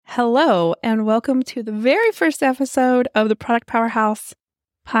Hello, and welcome to the very first episode of the Product Powerhouse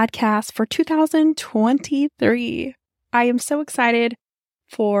podcast for 2023. I am so excited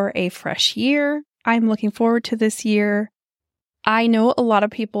for a fresh year. I'm looking forward to this year. I know a lot of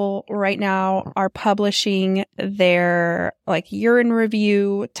people right now are publishing their year in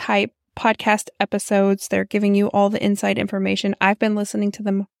review type podcast episodes. They're giving you all the inside information. I've been listening to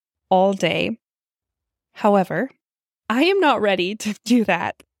them all day. However, I am not ready to do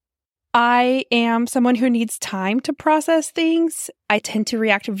that. I am someone who needs time to process things. I tend to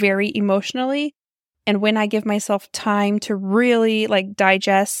react very emotionally. And when I give myself time to really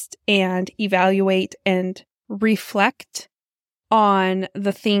digest and evaluate and reflect on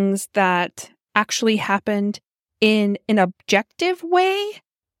the things that actually happened in an objective way.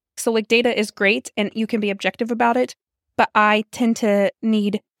 So data is great and you can be objective about it, but I tend to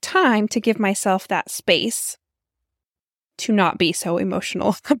need time to give myself that space to not be so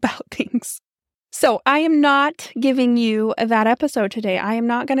emotional about things. So I am not giving you that episode today. I am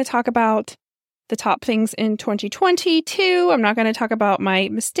not going to talk about the top things in 2022. I'm not going to talk about my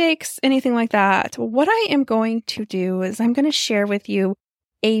mistakes, anything like that. What I am going to do is I'm going to share with you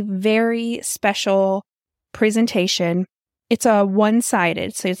a very special presentation. It's a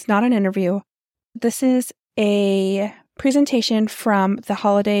one-sided, so it's not an interview. This is a presentation from the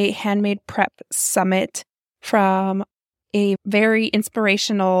Holiday Handmade Prep Summit from a very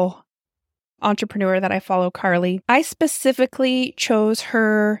inspirational entrepreneur that I follow, Carly. I specifically chose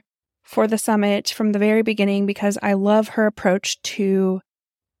her for the summit from the very beginning because I love her approach to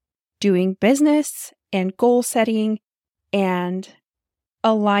doing business and goal setting and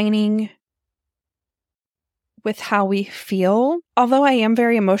aligning with how we feel. Although I am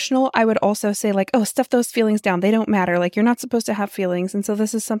very emotional, I would also say stuff those feelings down. They don't matter. You're not supposed to have feelings. And so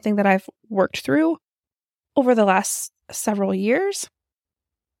this is something that I've worked through over the last several years.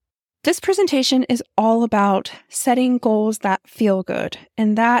 This presentation is all about setting goals that feel good.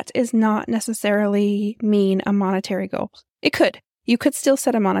 And that is not necessarily mean a monetary goal. It could. You could still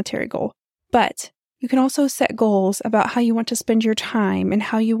set a monetary goal, but you can also set goals about how you want to spend your time and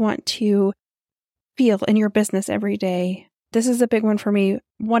how you want to feel in your business every day. This is a big one for me.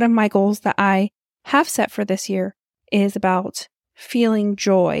 One of my goals that I have set for this year is about feeling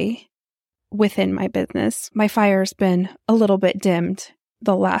joy within my business. My fire's been a little bit dimmed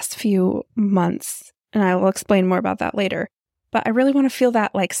the last few months, and I will explain more about that later. But I really want to feel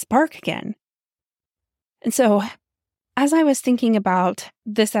that spark again. And so as I was thinking about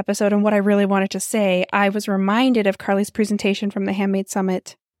this episode and what I really wanted to say, I was reminded of Carly's presentation from the Handmade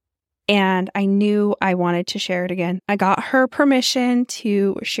Summit, and I knew I wanted to share it again. I got her permission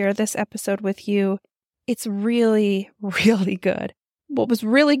to share this episode with you. It's really, really good. What was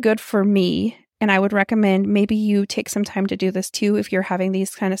really good for me, and I would recommend maybe you take some time to do this too if you're having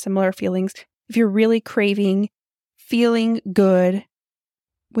these kind of similar feelings, if you're really craving feeling good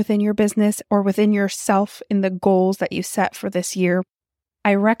within your business or within yourself in the goals that you set for this year,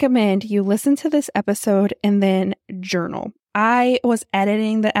 I recommend you listen to this episode and then journal. I was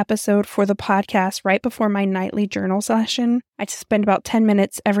editing the episode for the podcast right before my nightly journal session. I spend about 10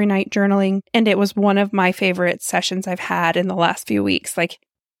 minutes every night journaling, and it was one of my favorite sessions I've had in the last few weeks.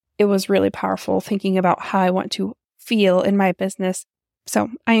 It was really powerful thinking about how I want to feel in my business. So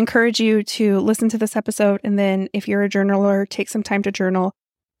I encourage you to listen to this episode, and then if you're a journaler, take some time to journal.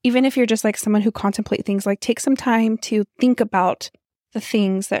 Even if you're just someone who contemplates things, take some time to think about the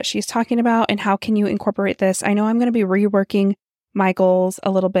things that she's talking about and how can you incorporate this. I know I'm going to be reworking my goals a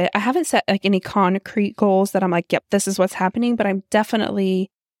little bit. I haven't set any concrete goals that I'm yep, this is what's happening, but I'm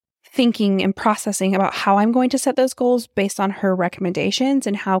definitely thinking and processing about how I'm going to set those goals based on her recommendations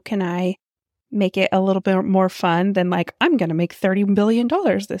and how can I make it a little bit more fun than I'm going to make $30 billion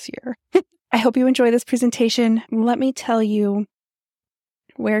this year. I hope you enjoy this presentation. Let me tell you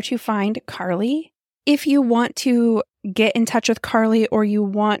where to find Carly. If you want to get in touch with Carly or you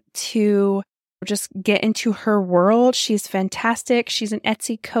want to just get into her world, she's fantastic. She's an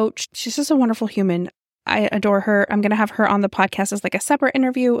Etsy coach. She's just a wonderful human. I adore her. I'm going to have her on the podcast as a separate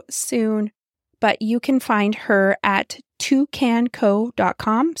interview soon, but you can find her at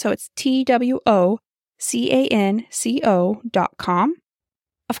toucanco.com. So it's TWOCANCO.com.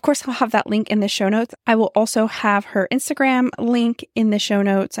 Of course, I'll have that link in the show notes. I will also have her Instagram link in the show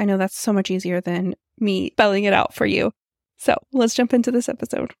notes. I know that's so much easier than me spelling it out for you. So let's jump into this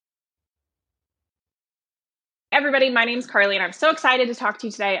episode. Everybody, my name's Carly, and I'm so excited to talk to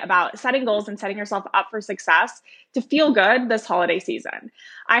you today about setting goals and setting yourself up for success to feel good this holiday season.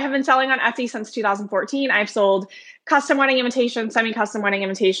 I have been selling on Etsy since 2014. I've sold custom wedding invitations, semi-custom wedding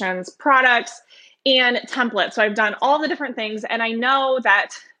invitations, products, and templates. So I've done all the different things, and I know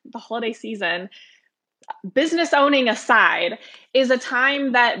that the holiday season, business owning aside, is a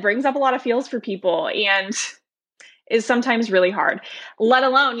time that brings up a lot of feels for people and is sometimes really hard, let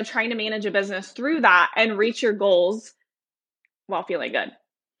alone trying to manage a business through that and reach your goals while feeling good.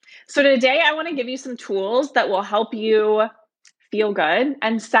 So today I want to give you some tools that will help you feel good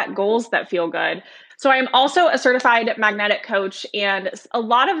and set goals that feel good. So I'm also a certified magnetic coach, and a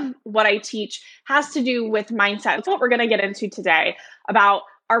lot of what I teach has to do with mindset. That's what we're going to get into today, about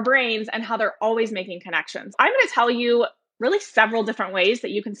our brains and how they're always making connections. I'm going to tell you really several different ways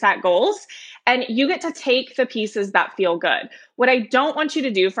that you can set goals, and you get to take the pieces that feel good. What I don't want you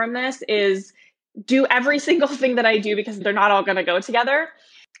to do from this is do every single thing that I do, because they're not all going to go together.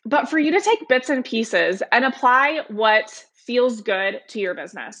 But for you to take bits and pieces and apply what feels good to your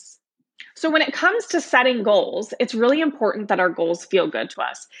business. So when it comes to setting goals, it's really important that our goals feel good to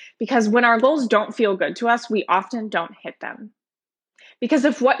us, because when our goals don't feel good to us, we often don't hit them. Because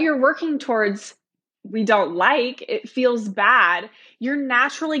if what you're working towards we don't like, it feels bad, you're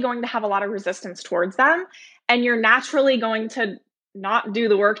naturally going to have a lot of resistance towards them, and you're naturally going to not do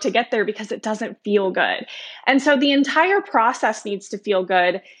the work to get there because it doesn't feel good. And so the entire process needs to feel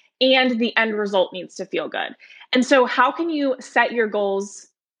good, and the end result needs to feel good. And so how can you set your goals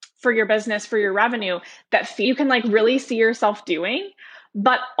for your business, for your revenue, that you can like really see yourself doing,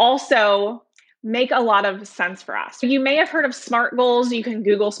 but also make a lot of sense for us? You may have heard of SMART goals. You can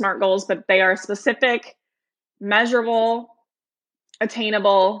Google SMART goals, but they are specific, measurable,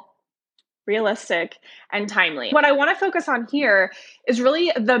 attainable, realistic, and timely. What I want to focus on here is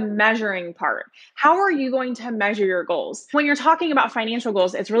really the measuring part. How are you going to measure your goals? When you're talking about financial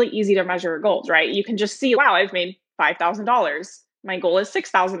goals, it's really easy to measure your goals, right? You can just see, wow, I've made $5,000. My goal is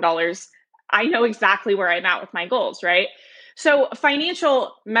 $6,000. I know exactly where I'm at with my goals, right? So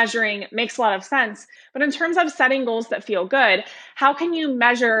financial measuring makes a lot of sense. But in terms of setting goals that feel good, how can you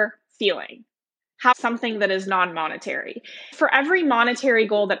measure feeling? How something that is non-monetary? For every monetary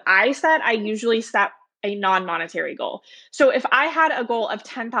goal that I set, I usually set a non-monetary goal. So if I had a goal of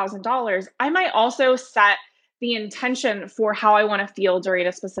 $10,000, I might also set the intention for how I want to feel during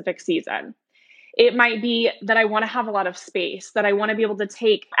a specific season. It might be that I want to have a lot of space, that I want to be able to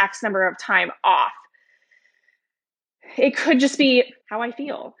take X number of time off. It could just be how I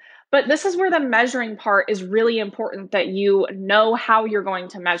feel. But this is where the measuring part is really important, that you know how you're going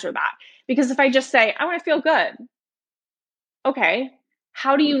to measure that. Because if I just say, I want to feel good. Okay,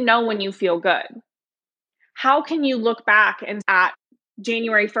 how do you know when you feel good? How can you look back and at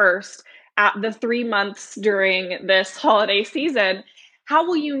January 1st, at the 3 months during this holiday season, how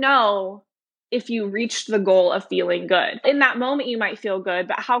will you know if you reached the goal of feeling good? In that moment, you might feel good,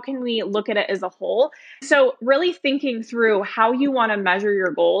 but how can we look at it as a whole? So really thinking through how you want to measure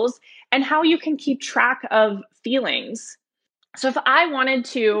your goals and how you can keep track of feelings. So if I wanted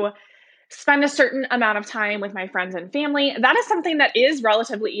to spend a certain amount of time with my friends and family, that is something that is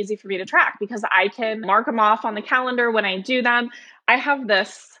relatively easy for me to track, because I can mark them off on the calendar when I do them. I have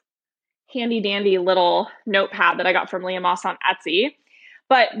this handy dandy little notepad that I got from Leah Moss on Etsy,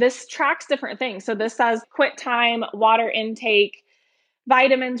 but this tracks different things. So this says quit time, water intake,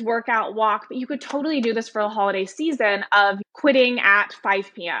 vitamins, workout, walk, but you could totally do this for the holiday season of quitting at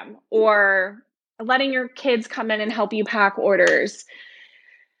 5 p.m. or letting your kids come in and help you pack orders.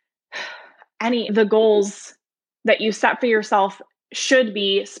 The goals that you set for yourself should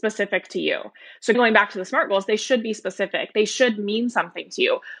be specific to you. So going back to the SMART goals, they should be specific. They should mean something to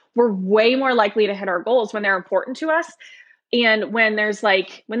you. We're way more likely to hit our goals when they're important to us, and when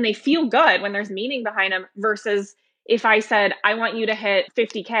they feel good, when there's meaning behind them, versus if I said, I want you to hit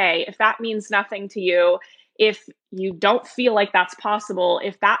 50K, if that means nothing to you, if you don't feel like that's possible,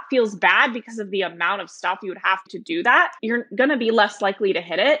 if that feels bad because of the amount of stuff you would have to do that, you're going to be less likely to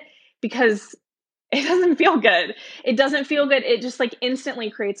hit it, because it doesn't feel good. It doesn't feel good. It just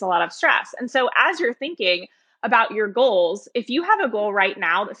instantly creates a lot of stress. And so as you're thinking about your goals, if you have a goal right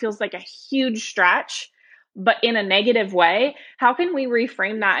now that feels like a huge stretch, but in a negative way, how can we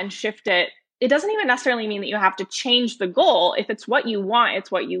reframe that and shift it? It doesn't even necessarily mean that you have to change the goal. If it's what you want, it's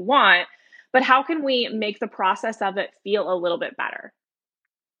what you want. But how can we make the process of it feel a little bit better?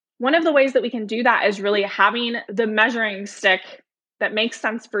 One of the ways that we can do that is really having the measuring stick that makes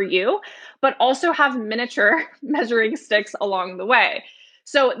sense for you, but also have miniature measuring sticks along the way.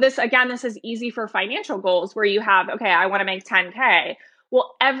 So this is easy for financial goals, where you have, okay, I want to make 10K.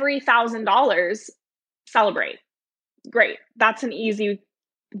 Well, every $1,000, celebrate. Great. That's an easy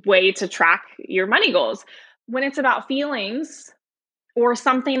way to track your money goals. When it's about feelings or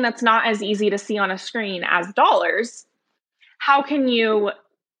something that's not as easy to see on a screen as dollars, how can you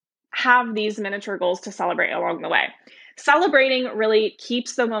have these miniature goals to celebrate along the way? Celebrating really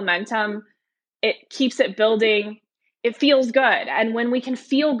keeps the momentum. It keeps it building. It feels good. And when we can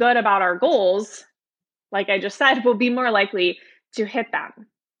feel good about our goals, like I just said, we'll be more likely to hit them.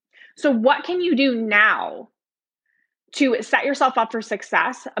 So what can you do now to set yourself up for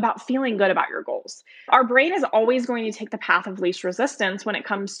success about feeling good about your goals? Our brain is always going to take the path of least resistance when it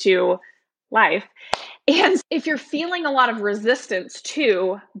comes to life. And if you're feeling a lot of resistance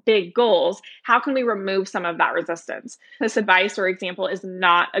to big goals, how can we remove some of that resistance? This advice or example is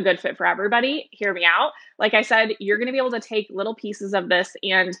not a good fit for everybody. Hear me out. Like I said, you're going to be able to take little pieces of this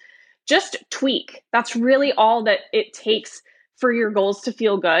and just tweak. That's really all that it takes for your goals to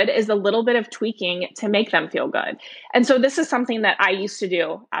feel good, is a little bit of tweaking to make them feel good. And so this is something that I used to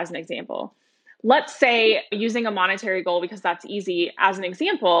do as an example. Let's say, using a monetary goal, because that's easy as an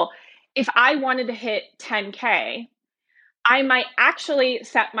example, if I wanted to hit 10K, I might actually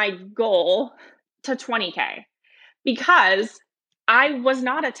set my goal to 20K, because I was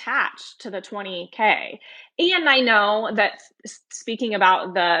not attached to the 20K. And I know that, speaking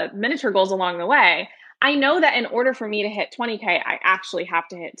about the miniature goals along the way, I know that in order for me to hit 20K, I actually have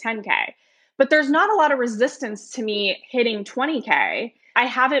to hit 10K. But there's not a lot of resistance to me hitting 20K. I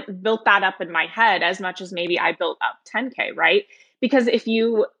haven't built that up in my head as much as maybe I built up 10K, right? Because if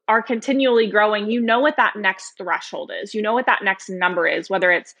you are continually growing, you know what that next threshold is. You know what that next number is,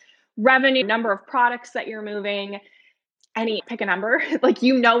 whether it's revenue, number of products that you're moving, pick a number, like,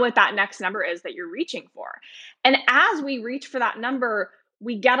 you know what that next number is that you're reaching for. And as we reach for that number,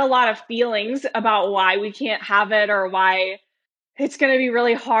 we get a lot of feelings about why we can't have it, or why it's going to be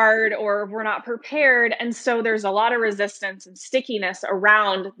really hard, or we're not prepared. And so there's a lot of resistance and stickiness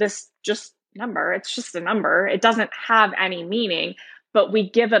around this just number. It's just a number. It doesn't have any meaning, but we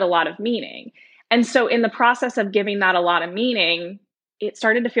give it a lot of meaning. And so in the process of giving that a lot of meaning, it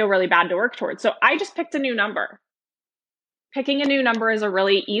started to feel really bad to work towards. So I just picked a new number. Picking a new number is a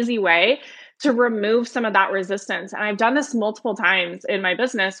really easy way to remove some of that resistance. And I've done this multiple times in my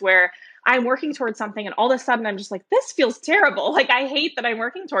business, where I'm working towards something and all of a sudden I'm just like, this feels terrible. Like, I hate that I'm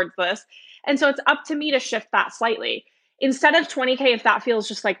working towards this. And so it's up to me to shift that slightly. Instead of 20K, if that feels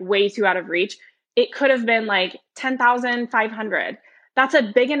just like way too out of reach, it could have been like 10,500. That's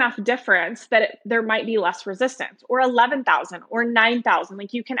a big enough difference that there might be less resistance, or 11,000 or 9,000.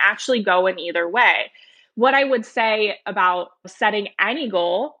 Like, you can actually go in either way. What I would say about setting any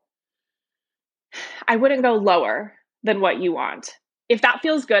goal, I wouldn't go lower than what you want. If that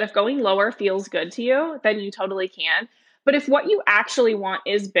feels good, if going lower feels good to you, then you totally can. But if what you actually want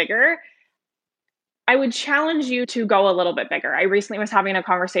is bigger, I would challenge you to go a little bit bigger. I recently was having a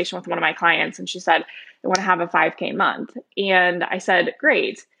conversation with one of my clients, and she said, I want to have a 5K month. And I said,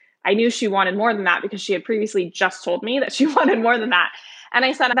 great. I knew she wanted more than that, because she had previously just told me that she wanted more than that. And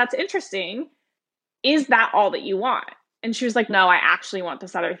I said, that's interesting. Is that all that you want? And she was like, no, I actually want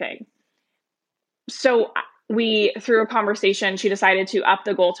this other thing. So we, through a conversation, she decided to up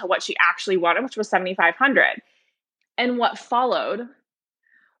the goal to what she actually wanted, which was 7,500. And what followed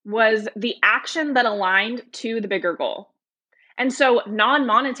was the action that aligned to the bigger goal. And so,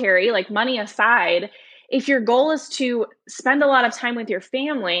 non-monetary, like money aside, if your goal is to spend a lot of time with your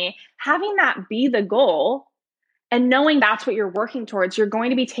family, having that be the goal, and knowing that's what you're working towards, you're going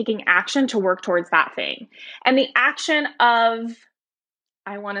to be taking action to work towards that thing. And the action of,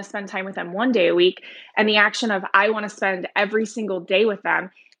 I want to spend time with them 1 day a week, and the action of, I want to spend every single day with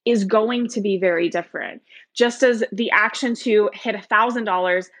them, is going to be very different. Just as the action to hit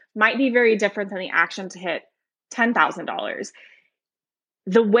 $1,000 might be very different than the action to hit $10,000.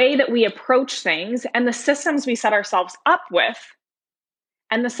 The way that we approach things and the systems we set ourselves up with,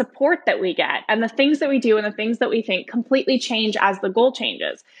 and the support that we get, and the things that we do, and the things that we think, completely change as the goal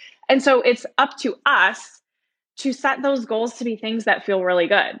changes. And so it's up to us to set those goals to be things that feel really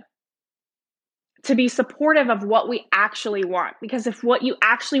good, to be supportive of what we actually want. Because if what you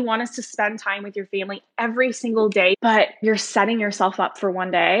actually want is to spend time with your family every single day, but you're setting yourself up for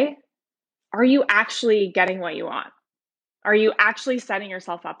 1 day, are you actually getting what you want? Are you actually setting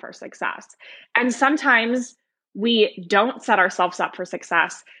yourself up for success? And sometimes we don't set ourselves up for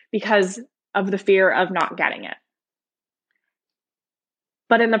success because of the fear of not getting it.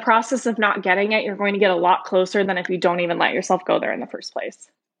 But in the process of not getting it, you're going to get a lot closer than if you don't even let yourself go there in the first place.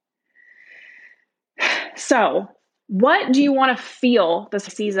 So, what do you want to feel this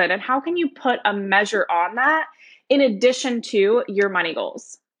season, and how can you put a measure on that in addition to your money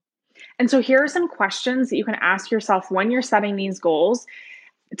goals? And so here are some questions that you can ask yourself when you're setting these goals,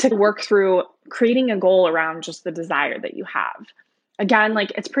 to work through creating a goal around just the desire that you have. Again,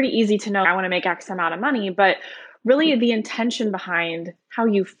 like, it's pretty easy to know, I want to make X amount of money, but really the intention behind how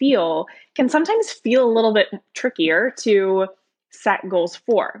you feel can sometimes feel a little bit trickier to set goals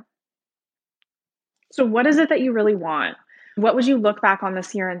for. So, what is it that you really want? What would you look back on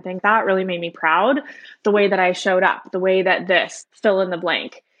this year and think that really made me proud? The way that I showed up, the way that this, fill in the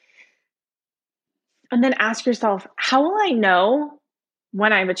blank. And then ask yourself, how will I know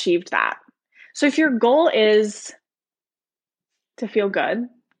when I've achieved that? So, if your goal is to feel good,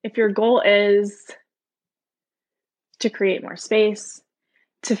 if your goal is to create more space,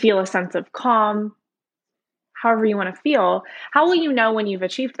 to feel a sense of calm, however you want to feel, how will you know when you've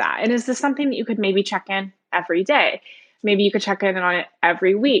achieved that? And is this something that you could maybe check in every day? Maybe you could check in on it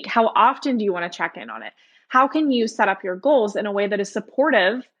every week. How often do you want to check in on it? How can you set up your goals in a way that is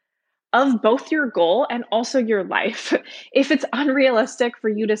supportive of both your goal and also your life? If it's unrealistic for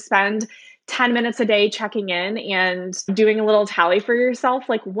you to spend 10 minutes a day checking in and doing a little tally for yourself,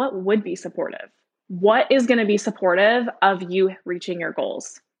 like what would be supportive? What is going to be supportive of you reaching your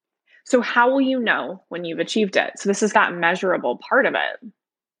goals? So how will you know when you've achieved it? So this is that measurable part of it.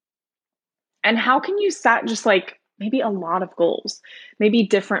 And how can you set just like maybe a lot of goals, maybe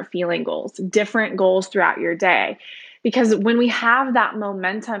different feeling goals, different goals throughout your day? Because when we have that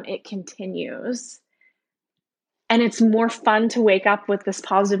momentum, it continues. And it's more fun to wake up with this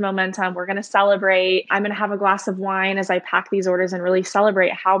positive momentum. We're going to celebrate. I'm going to have a glass of wine as I pack these orders and really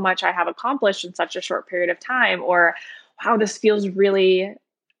celebrate how much I have accomplished in such a short period of time. Or, wow, this feels really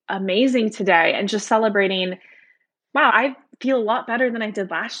amazing today. And just celebrating, wow, I feel a lot better than I did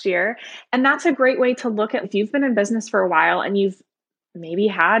last year. And that's a great way to look at if you've been in business for a while and you've maybe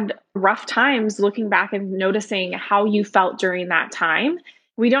had rough times, looking back and noticing how you felt during that time.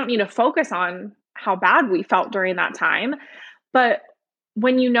 We don't need to focus on how bad we felt during that time. But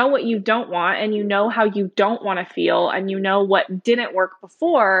when you know what you don't want and you know how you don't want to feel and you know what didn't work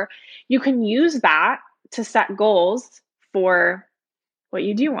before, you can use that to set goals for what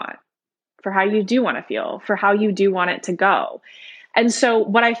you do want, for how you do want to feel, for how you do want it to go. And so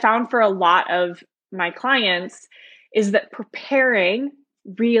what I found for a lot of my clients is that preparing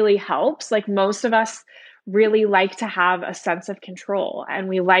really helps. Like most of us really like to have a sense of control and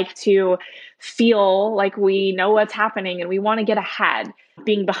we like to feel like we know what's happening and we want to get ahead.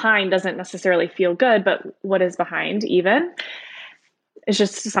 Being behind doesn't necessarily feel good, but what is behind even is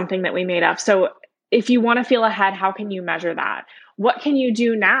just something that we made up. So if you want to feel ahead, how can you measure that? What can you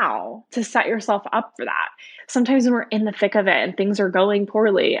do now to set yourself up for that? Sometimes when we're in the thick of it and things are going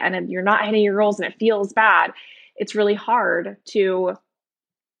poorly and you're not hitting your goals and it feels bad, it's really hard to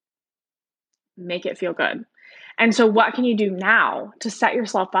make it feel good. And so what can you do now to set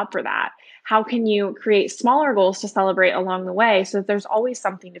yourself up for that? How can you create smaller goals to celebrate along the way so that there's always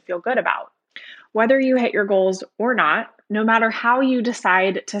something to feel good about? Whether you hit your goals or not, no matter how you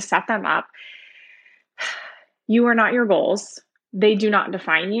decide to set them up, you are not your goals. They do not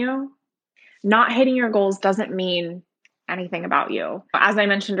define you. Not hitting your goals doesn't mean anything about you. As I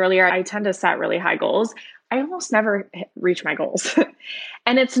mentioned earlier, I tend to set really high goals. I almost never reach my goals.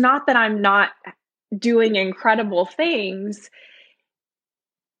 And it's not that I'm not doing incredible things.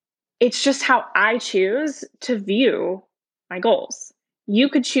 It's just how I choose to view my goals. You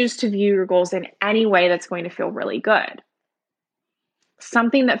could choose to view your goals in any way that's going to feel really good.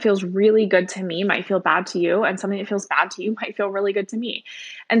 Something that feels really good to me might feel bad to you, and something that feels bad to you might feel really good to me.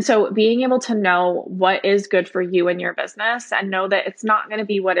 And so being able to know what is good for you and your business and know that it's not going to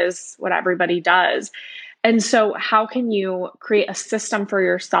be what everybody does. And so how can you create a system for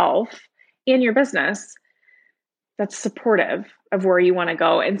yourself in your business that's supportive of where you want to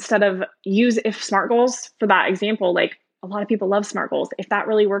go instead of if SMART goals, for that example, like a lot of people love SMART goals. If that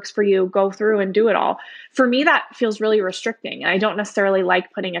really works for you, go through and do it all. For me, that feels really restricting. And I don't necessarily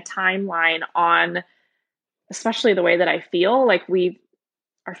like putting a timeline on, especially the way that I feel. Like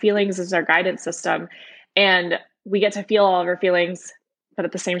our feelings is our guidance system. And we get to feel all of our feelings, but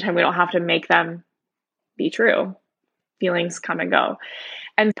at the same time, we don't have to make them be true. Feelings come and go.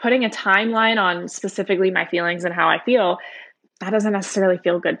 And putting a timeline on specifically my feelings and how I feel, that doesn't necessarily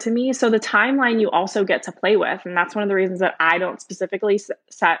feel good to me. So the timeline you also get to play with. And that's one of the reasons that I don't specifically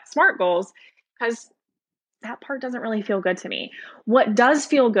set SMART goals, because that part doesn't really feel good to me. What does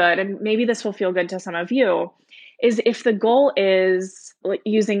feel good, and maybe this will feel good to some of you, is if the goal is, like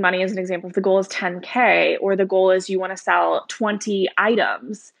using money as an example, if the goal is 10K or the goal is you want to sell 20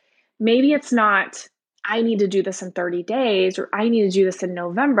 items, maybe it's not, I need to do this in 30 days or I need to do this in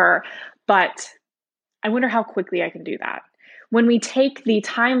November, but I wonder how quickly I can do that. When we take the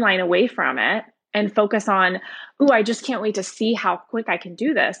timeline away from it and focus on, I just can't wait to see how quick I can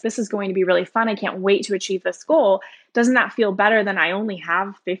do this. This is going to be really fun. I can't wait to achieve this goal. Doesn't that feel better than I only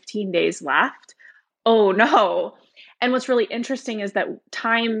have 15 days left? Oh no. And what's really interesting is that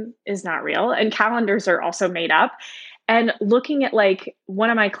time is not real and calendars are also made up. And looking at like one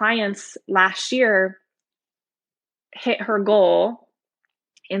of my clients last year hit her goal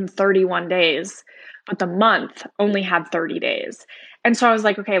in 31 days, but the month only had 30 days. And so I was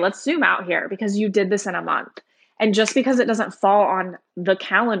like, okay, let's zoom out here because you did this in a month. And just because it doesn't fall on the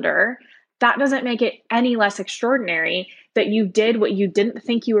calendar, that doesn't make it any less extraordinary that you did what you didn't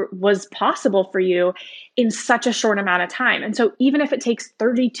think was possible for you in such a short amount of time. And so even if it takes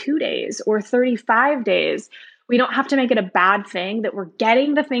 32 days or 35 days, we don't have to make it a bad thing that we're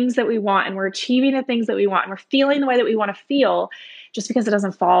getting the things that we want and we're achieving the things that we want and we're feeling the way that we want to feel just because it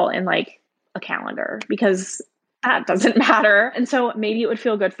doesn't fall in like a calendar, because that doesn't matter. And so maybe it would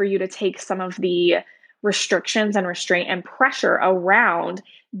feel good for you to take some of the restrictions and restraint and pressure around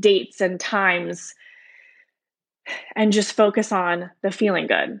dates and times and just focus on the feeling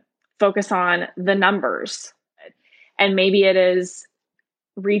good, focus on the numbers. And maybe it is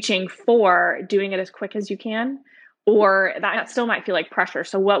reaching for doing it as quick as you can, or that still might feel like pressure.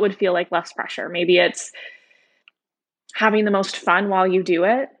 So what would feel like less pressure? Maybe it's having the most fun while you do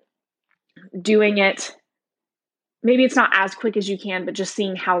it, doing it. Maybe it's not as quick as you can, but just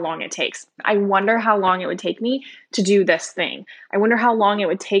seeing how long it takes. I wonder how long it would take me to do this thing. I wonder how long it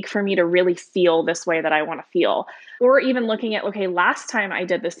would take for me to really feel this way that I want to feel. Or even looking at, okay, last time I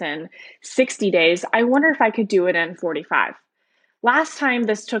did this in 60 days, I wonder if I could do it in 45. Last time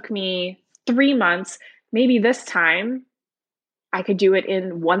this took me 3 months, maybe this time I could do it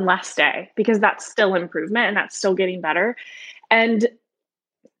in one less day, because that's still improvement and that's still getting better. And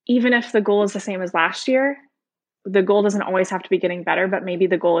even if the goal is the same as last year, the goal doesn't always have to be getting better, but maybe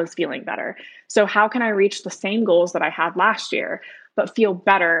the goal is feeling better. So how can I reach the same goals that I had last year, but feel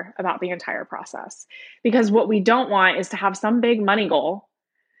better about the entire process? Because what we don't want is to have some big money goal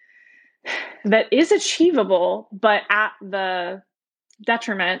that is achievable, but at the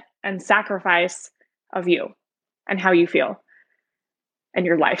detriment and sacrifice of you and how you feel and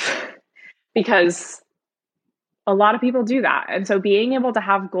your life. Because a lot of people do that. And so being able to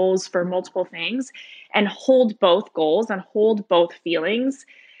have goals for multiple things and hold both goals and hold both feelings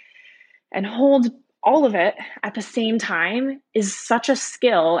and hold all of it at the same time is such a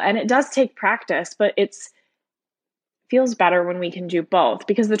skill. And it does take practice, but it's feels better when we can do both,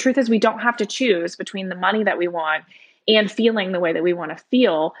 because the truth is we don't have to choose between the money that we want and feeling the way that we want to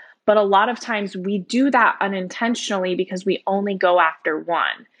feel. But a lot of times we do that unintentionally because we only go after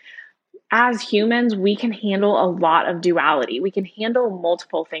one. As humans, we can handle a lot of duality. We can handle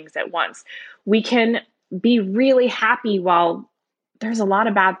multiple things at once. We can be really happy while there's a lot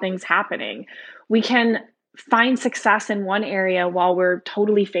of bad things happening. We can find success in one area while we're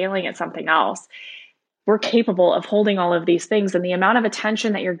totally failing at something else. We're capable of holding all of these things, and the amount of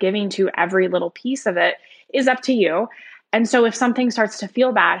attention that you're giving to every little piece of it is up to you. And so if something starts to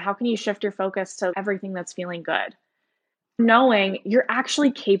feel bad, how can you shift your focus to everything that's feeling good? Knowing you're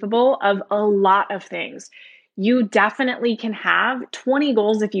actually capable of a lot of things. You definitely can have 20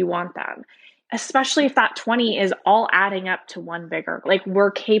 goals if you want them, especially if that 20 is all adding up to one bigger. Like, we're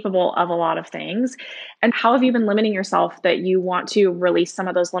capable of a lot of things. And how have you been limiting yourself that you want to release some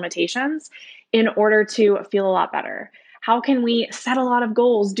of those limitations in order to feel a lot better? How can we set a lot of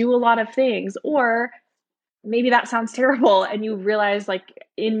goals, do a lot of things, or maybe that sounds terrible and you realize, like,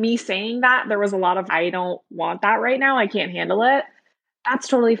 in me saying that, there was a lot of I don't want that right now, I can't handle it. That's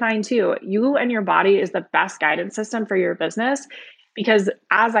totally fine too. You and your body is the best guidance system for your business, because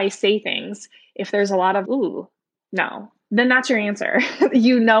as I say things, if there's a lot of ooh, no, then that's your answer.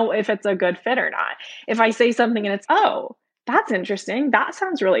 You know if it's a good fit or not. If I say something and it's, oh, that's interesting, that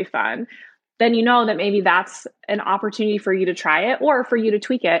sounds really fun, then you know that maybe that's an opportunity for you to try it or for you to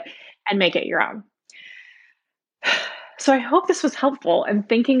tweak it and make it your own. So I hope this was helpful in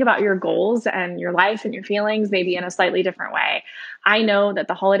thinking about your goals and your life and your feelings, maybe in a slightly different way. I know that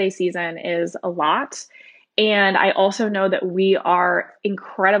the holiday season is a lot. And I also know that we are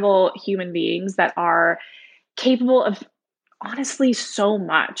incredible human beings that are capable of honestly so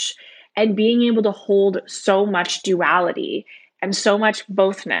much, and being able to hold so much duality and so much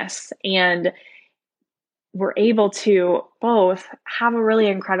bothness. And we're able to both have a really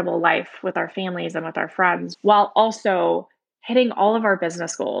incredible life with our families and with our friends, while also hitting all of our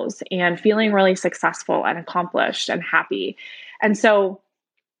business goals and feeling really successful and accomplished and happy. And so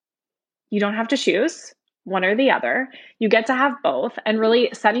you don't have to choose one or the other. You get to have both, and really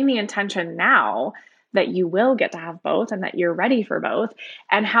setting the intention now that you will get to have both and that you're ready for both.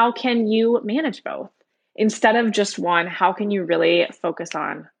 And how can you manage both? Instead of just one, how can you really focus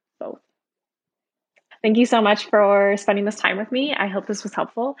on both? Thank you so much for spending this time with me. I hope this was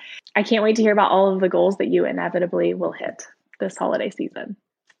helpful. I can't wait to hear about all of the goals that you inevitably will hit this holiday season.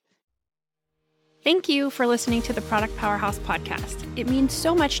 Thank you for listening to the Product Powerhouse podcast. It means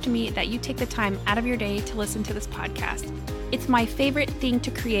so much to me that you take the time out of your day to listen to this podcast. It's my favorite thing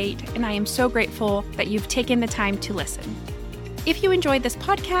to create, and I am so grateful that you've taken the time to listen. If you enjoyed this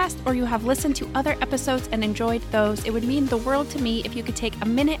podcast or you have listened to other episodes and enjoyed those, it would mean the world to me if you could take a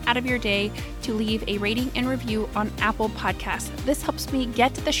minute out of your day to leave a rating and review on Apple Podcasts. This helps me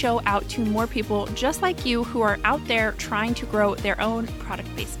get the show out to more people just like you who are out there trying to grow their own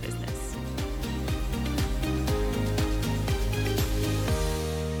product-based business.